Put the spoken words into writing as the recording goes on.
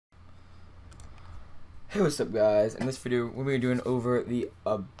Hey, what's up, guys? In this video, we're going to be doing over the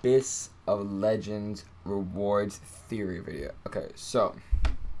Abyss of Legends rewards theory video. Okay, so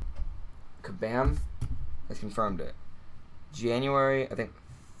Kabam has confirmed it. January, I think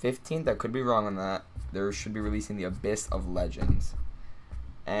 15th, I could be wrong on that. They should be releasing the Abyss of Legends.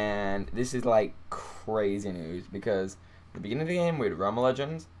 And this is like crazy news because at the beginning of the game, we had Realm of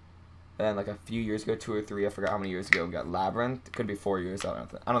Legends. And like a few years ago, 2 or 3, I forgot how many years ago, we got Labyrinth. It could be 4 years. I don't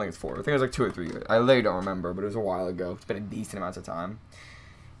think it's 4. I think it was like 2 or 3 years. I literally don't remember, but it was a while ago. It's been a decent amount of time.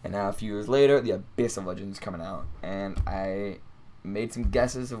 And now a few years later, the Abyss of Legends is coming out. And I made some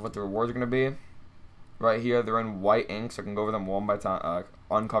guesses of what the rewards are going to be. Right here, they're in white ink, so I can go over them one by time,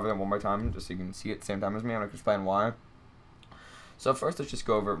 uncover them one by time, just so you can see it at the same time as me. I'm going to explain why. So first, let's just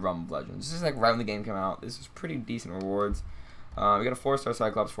go over Realm of Legends. This is like right when the game came out. This is pretty decent rewards. We got a 4-star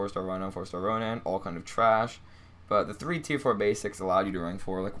Cyclops, 4-star Rhino, 4-star Ronan, all kind of trash. But the 3 tier 4 basics allowed you to rank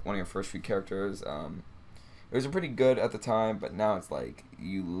 4, like one of your first few characters. It was pretty good at the time, but now it's like,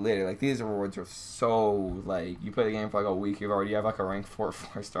 you literally, like these rewards are so, like, you play the game for like a week, you already have like a rank 4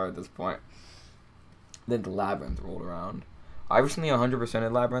 4-star at this point. Then the Labyrinth rolled around. I recently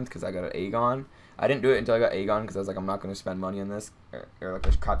 100%ed Labyrinth because I got an Aegon. I didn't do it until I got Aegon because I was like, I'm not going to spend money on this, or like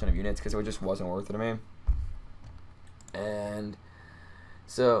a crap ton of units, because it just wasn't worth it to me. And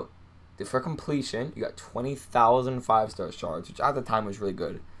so for completion, you got 20,000 5-star shards, which at the time was really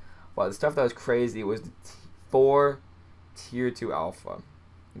good. But the stuff that was crazy was the 4 tier 2 alpha.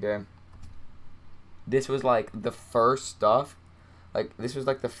 Okay, this was like the first stuff. Like this was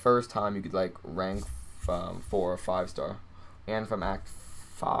like the first time you could like rank from 4 or 5-star, and from Act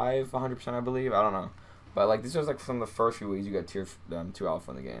 5, 100%, I believe. I don't know, but like this was like from the first few weeks you got tier 2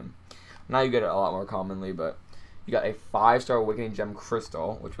 alpha in the game. Now you get it a lot more commonly, but you got a 5-star Awakening Gem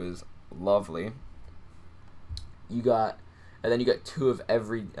Crystal, which was lovely. You got, and then you got 2 of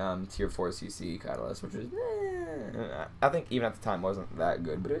every tier 4 CC catalyst, which was, I think even at the time wasn't that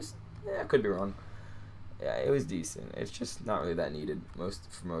good, but it was, I could be wrong. Yeah, it was decent. It's just not really that needed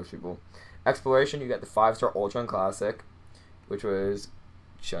for most people. Exploration, you got the 5-star Ultron Classic, which was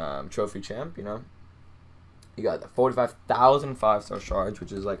Trophy Champ, you know. You got the 45,000 5-star shards,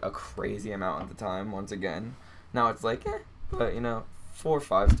 which is like a crazy amount at the time, once again. Now it's like, but you know, 4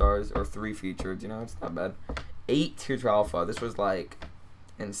 5-stars or 3 featured, you know, it's not bad. 8 tier 2 alpha, this was like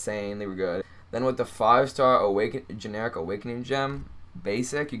insanely good. Then with the 5-star generic Awakening Gem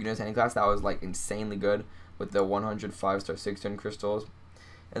basic, you can use any class, that was like insanely good with the 100 5-star 6-turn crystals.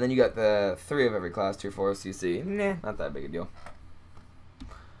 And then you got the 3 of every class, tier 4 CC, not that big a deal.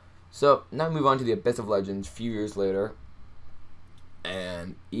 So now we move on to the Abyss of Legends a few years later.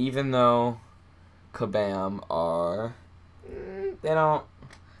 And even though Kabam are, they don't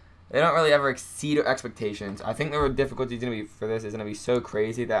really ever exceed our expectations. I think the difficulty is gonna be for this is gonna be so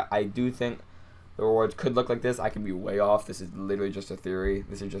crazy that I do think the rewards could look like this. I could be way off. This is literally just a theory.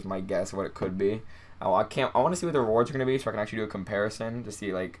 This is just my guess of what it could be. I want to see what the rewards are gonna be so I can actually do a comparison to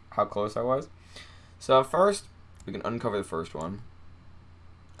see like how close I was. So first, we can uncover the first one.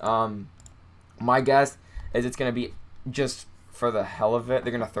 My guess is it's gonna be just for the hell of it,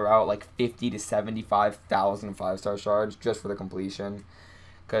 they're gonna throw out like 50 to 75,000 5-star shards just for the completion.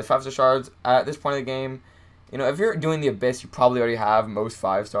 Because 5-star shards at this point of the game, you know, if you're doing the Abyss, you probably already have most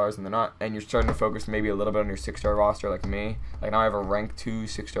 5-stars, and they're not, and you're starting to focus maybe a little bit on your 6-star roster, like me. Like now I have a rank 2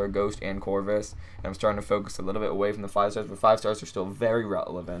 6-star Ghost and Corvus, and I'm starting to focus a little bit away from the 5-stars, but 5-stars are still very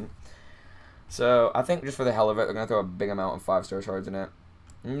relevant. So I think just for the hell of it, they're gonna throw a big amount of 5-star shards in it.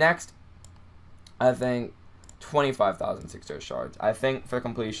 Next, I think 25,000 6-star shards. I think for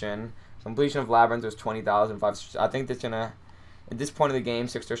completion of Labyrinth was 20,000 5-star. I think that's gonna, at this point of the game,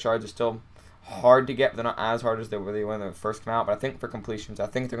 6-star shards are still hard to get, but they're not as hard as they were when they first came out. But I think for completions, I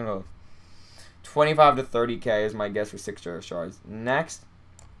think they're gonna 25 to 30k is my guess for 6-star shards. Next,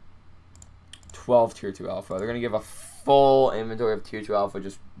 12 tier 2 alpha. They're gonna give a full inventory of tier 2 alpha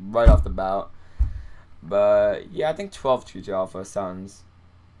just right off the bat. But yeah, I think 12 tier 2 alpha sounds,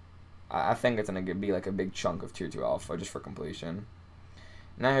 I think it's going to be like a big chunk of tier 2 alpha just for completion.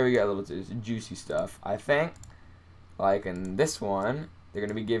 Now here we get a little juicy stuff. I think, like in this one, they're going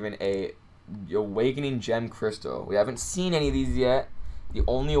to be given a Awakening Gem Crystal. We haven't seen any of these yet. The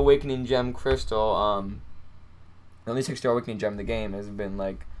only Awakening Gem Crystal, the only 6-star Awakening Gem in the game has been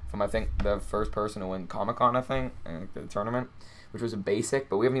like from, I think, the first person to win Comic-Con, I think, and the tournament, which was a basic,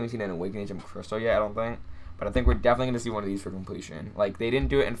 but we haven't even seen an Awakening Gem Crystal yet, I don't think. But I think we're definitely going to see one of these for completion. Like, they didn't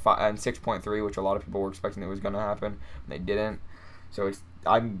do it in 6.3, which a lot of people were expecting it was going to happen. And they didn't. So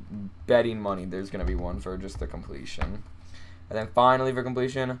I'm betting money there's going to be one for just the completion. And then finally for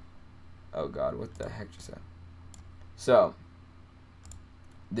completion, oh god, what the heck just happened? So,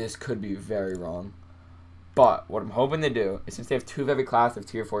 this could be very wrong. But what I'm hoping to do is, since they have 2 of every class of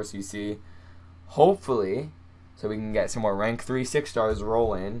tier 4 CC, hopefully, so we can get some more rank 3 6-stars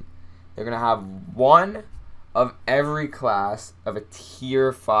roll in, they're going to have 1 of every class of a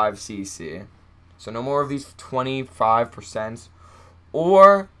tier 5 CC. So no more of these 25%,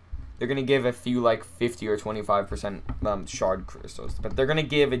 or they're going to give a few like 50 or 25% shard crystals. But they're going to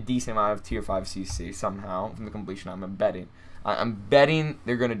give a decent amount of tier 5 CC somehow from the completion. I'm betting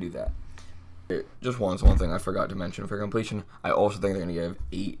they're going to do that. Just one thing I forgot to mention for completion. I also think they're going to give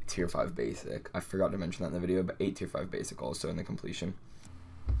 8 tier 5 basic. I forgot to mention that in the video, but 8 tier 5 basic also in the completion.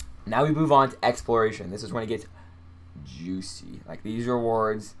 Now we move on to exploration. This is when it gets juicy. Like, these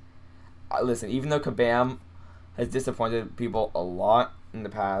rewards, listen, even though Kabam has disappointed people a lot in the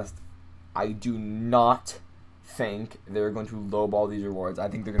past, I do not think they're going to lowball these rewards. I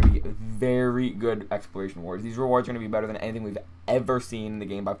think they're going to be very good exploration rewards. These rewards are going to be better than anything we've ever seen in the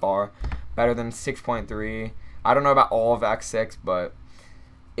game by far. Better than 6.3. I don't know about all of Act 6, but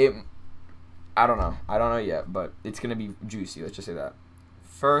I don't know. I don't know yet, but it's going to be juicy. Let's just say that.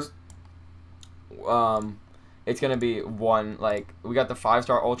 First, it's going to be one, like, we got the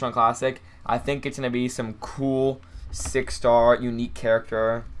 5-star Ultron Classic. I think it's going to be some cool 6-star unique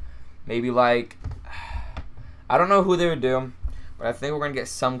character. Maybe, like, I don't know who they would do, but I think we're going to get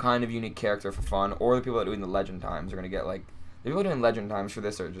some kind of unique character for fun. Or the people that are doing the Legend Times are going to get, like, the people doing Legend Times for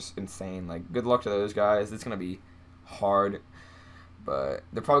this are just insane. Like, good luck to those guys. It's going to be hard. But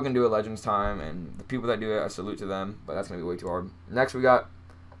they're probably going to do a Legends Time, and the people that do it, I salute to them. But that's going to be way too hard. Next, we got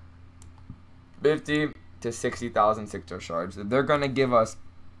 50 to 60,000 6-star shards. They're going to give us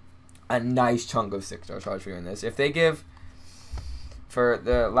a nice chunk of 6-star shards for doing this. If they give, for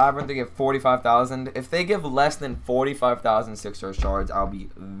the Labyrinth, they give 45,000. If they give less than 45,000 6-star shards, I'll be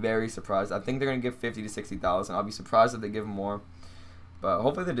very surprised. I think they're going to give 50 to 60,000. I'll be surprised if they give more. But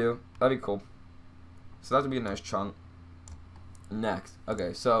hopefully they do. That'd be cool. So that would be a nice chunk. Next.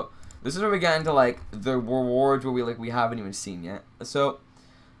 Okay, so this is where we get into, like, the rewards where we haven't even seen yet. So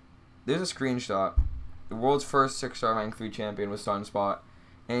there's a screenshot. The world's first 6-star rank 3 champion was Sunspot,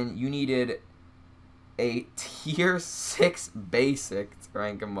 and you needed a tier 6 basic to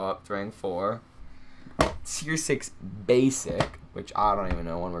rank him up to rank 4. Tier 6 basic, which I don't even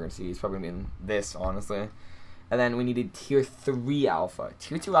know when we're going to see. He's probably going to be in this, honestly. And then we needed tier 3 alpha.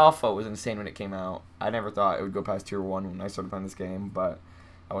 Tier 2 alpha was insane when it came out. I never thought it would go past tier 1 when I started playing this game, but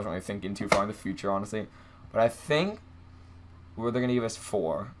I wasn't really thinking too far in the future, honestly. But I think they're going to give us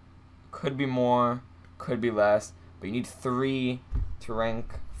 4. Could be more, could be less, but you need 3 to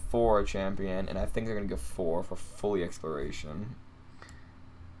rank 4 champion, and I think they're going to give 4 for fully exploration.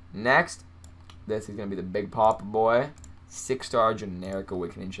 Next, this is going to be the Big Papa Boy 6-star generic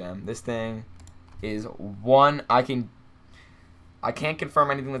awakening gem. This thing is one I can't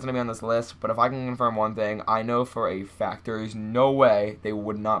confirm anything that's going to be on this list, but if I can confirm one thing, I know for a fact there is no way they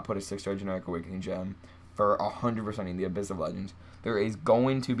would not put a 6-star generic awakening gem for 100% in the Abyss of Legends. There is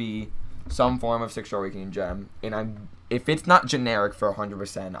going to be some form of 6-star awakening gem, and if it's not generic for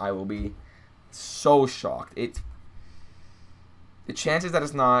 100%, I will be so shocked. The chances that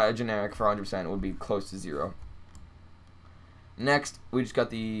it's not a generic for 100% would be close to 0. Next, we just got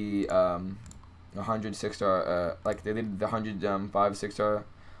the 100 6-star, like they did the 100 5 6-star,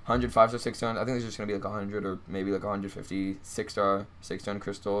 100 5-star 6-star. I think there's just gonna be like 100 or maybe like 150 6-star 6-star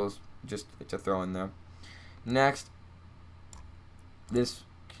crystals just to throw in there. Next, this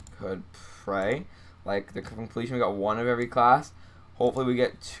could pray like the completion. We got 1 of every class. Hopefully we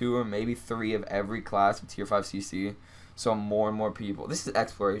get 2 or maybe 3 of every class of tier 5 CC. So more and more people. This is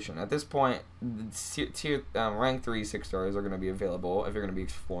exploration. At this point, rank 3 6-stars are going to be available if you're going to be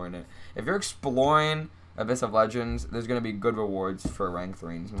exploring it. If you're exploring Abyss of Legends, there's going to be good rewards for rank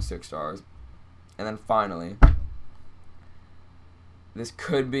 3s and 6-stars. And then finally, this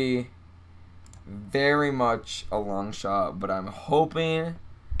could be very much a long shot, but I'm hoping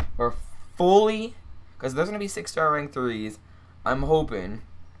for fully, because there's going to be 6-star rank 3s, I'm hoping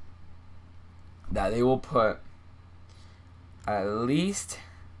that they will put at least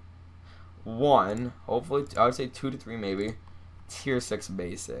 1, hopefully, I would say 2 to 3 maybe, tier 6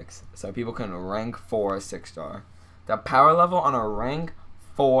 basics, so people can rank 4 6-star. The power level on a rank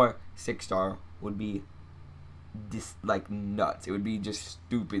 4 6-star would be just like nuts. It would be just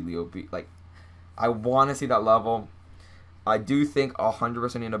stupidly OP. Like, I want to see that level. I do think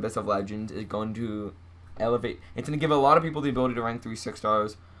 100% in Abyss of Legends is going to elevate. It's going to give a lot of people the ability to rank 3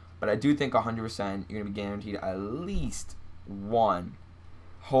 6-stars, but I do think 100% you're going to be guaranteed at least 1,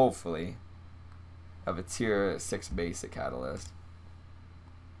 hopefully, of a tier 6 basic catalyst.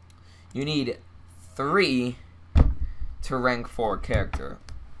 You need 3 to rank 4 character.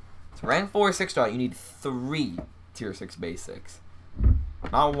 To rank 4 6-star, you need 3 tier 6 basics.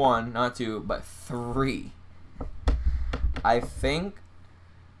 Not 1, not 2, but 3. I think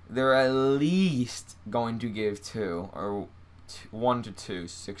they're at least going to give 2 or 1 to 2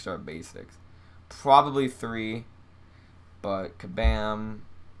 6-star basics. Probably 3, but kabam.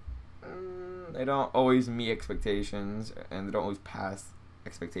 They don't always meet expectations, and they don't always pass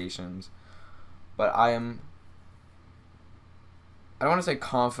expectations. But I don't want to say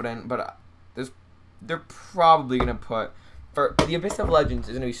confident, but they're probably going to put... For the Abyss of Legends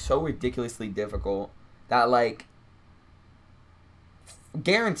is going to be so ridiculously difficult that, like,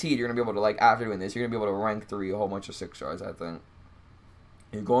 guaranteed you're going to be able to, like, after doing this, you're going to be able to rank 3 a whole bunch of 6-stars, I think.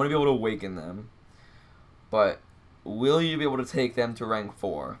 You're going to be able to awaken them. But will you be able to take them to rank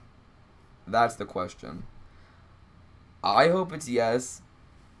 4? That's the question. I hope it's yes.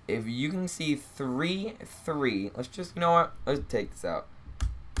 If you can see 3, let's just, you know what? Let's take this out.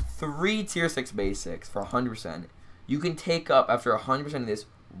 3 tier 6 basics for 100%. You can take up, after 100% of this,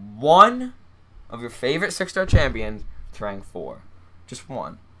 1 of your favorite 6-star champions to rank 4. Just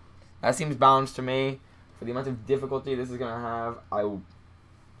 1. That seems balanced to me. For the amount of difficulty this is going to have,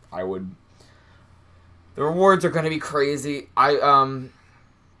 I would... The rewards are going to be crazy.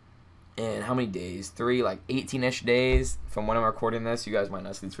 In how many days? 3, like 18-ish days from when I'm recording this. You guys might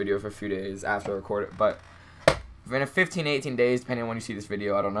not see this video for a few days after I record it, but in a 15, 18 days, depending on when you see this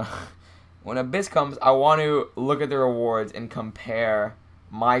video, I don't know. When Abyss comes, I want to look at the rewards and compare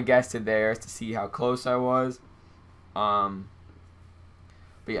my guess to theirs to see how close I was. But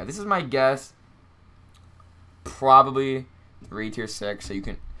yeah, this is my guess. Probably 3 tier 6, so you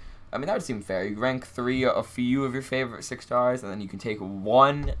can... I mean, that would seem fair. You rank 3 a few of your favorite 6-stars, and then you can take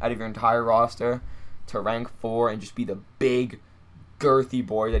 1 out of your entire roster to rank 4 and just be the big, girthy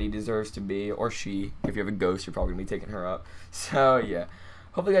boy that he deserves to be, or she. If you have a ghost, you're probably going to be taking her up. So, yeah.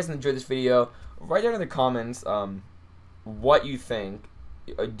 Hopefully you guys enjoyed this video. Write down in the comments what you think.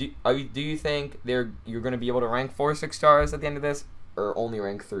 Do you think you're going to be able to rank 4 6-stars at the end of this, or only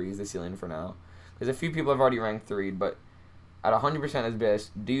rank 3 is the ceiling for now? Because a few people have already ranked 3, but... At 100% as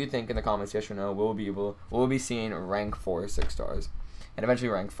best, do you think in the comments, yes or no, we'll be seeing rank 4 6-stars, and eventually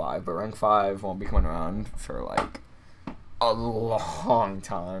rank 5, but rank 5 won't be coming around for like a long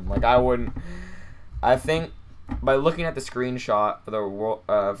time. Like I think by looking at the screenshot for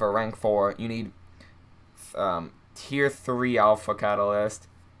the for rank 4, you need tier 3 alpha catalyst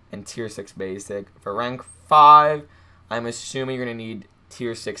and tier 6 basic. For rank 5, I'm assuming you're gonna need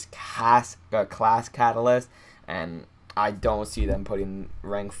tier 6 class catalyst, and I don't see them putting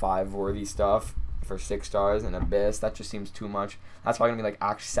rank 5 worthy stuff for 6-stars in Abyss. That just seems too much. That's probably going to be like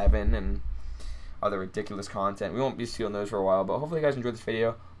Act 7 and other ridiculous content. We won't be seeing those for a while, but hopefully you guys enjoyed this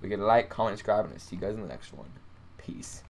video. We can like, comment, subscribe, and I'll see you guys in the next one. Peace.